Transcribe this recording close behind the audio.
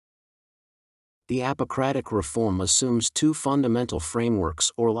The Apocratic Reform assumes two fundamental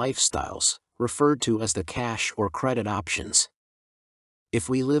frameworks or lifestyles, referred to as the cash or credit options. If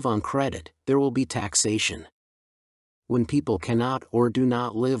we live on credit, there will be taxation. When people cannot or do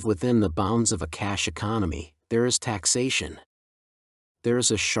not live within the bounds of a cash economy, there is taxation. There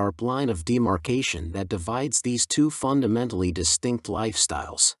is a sharp line of demarcation that divides these two fundamentally distinct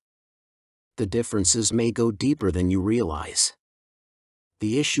lifestyles. The differences may go deeper than you realize.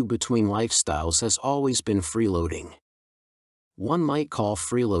 The issue between lifestyles has always been freeloading. One might call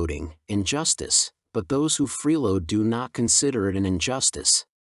freeloading injustice, but those who freeload do not consider it an injustice.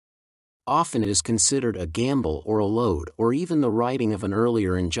 Often it is considered a gamble or a load or even the righting of an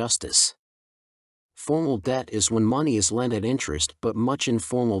earlier injustice. Formal debt is when money is lent at interest, but much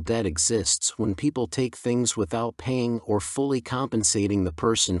informal debt exists when people take things without paying or fully compensating the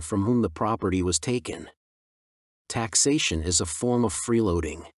person from whom the property was taken. Taxation is a form of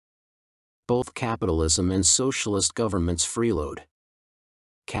freeloading. Both capitalism and socialist governments freeload.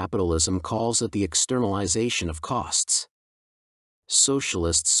 Capitalism calls it the externalization of costs.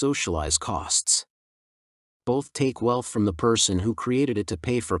 Socialists socialize costs. Both take wealth from the person who created it to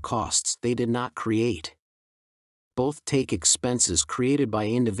pay for costs they did not create. Both take expenses created by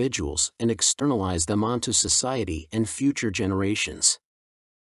individuals and externalize them onto society and future generations.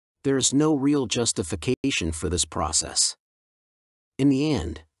 There is no real justification for this process. In the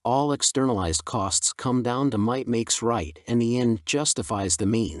end, all externalized costs come down to might makes right, and the end justifies the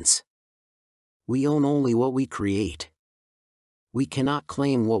means. We own only what we create. We cannot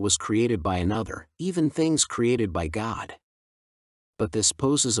claim what was created by another, even things created by God. But this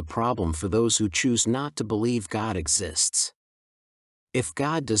poses a problem for those who choose not to believe God exists. If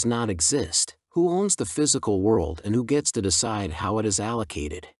God does not exist, who owns the physical world and who gets to decide how it is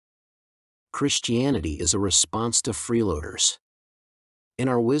allocated? Christianity is a response to freeloaders. In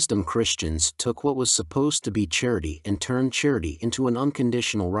our wisdom, Christians took what was supposed to be charity and turned charity into an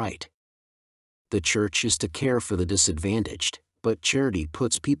unconditional right. The church is to care for the disadvantaged, but charity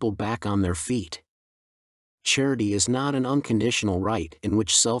puts people back on their feet. Charity is not an unconditional right in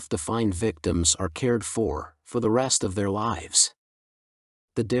which self-defined victims are cared for the rest of their lives.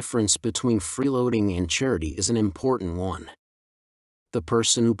 The difference between freeloading and charity is an important one. The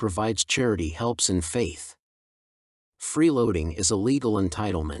person who provides charity helps in faith. Freeloading is a legal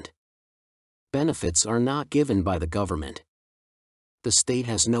entitlement. Benefits are not given by the government. The state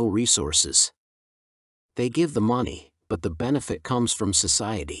has no resources. They give the money, but the benefit comes from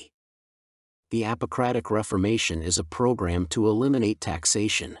society. The Apocratic Reformation is a program to eliminate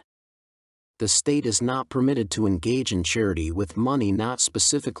taxation. The state is not permitted to engage in charity with money not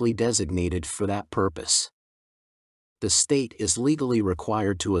specifically designated for that purpose. The state is legally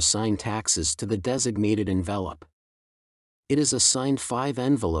required to assign taxes to the designated envelope. It is assigned 5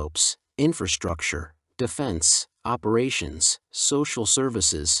 envelopes: infrastructure, defense, operations, social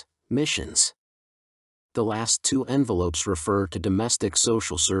services, missions. The last 2 envelopes refer to domestic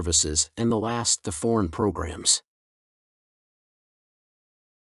social services and the last to foreign programs.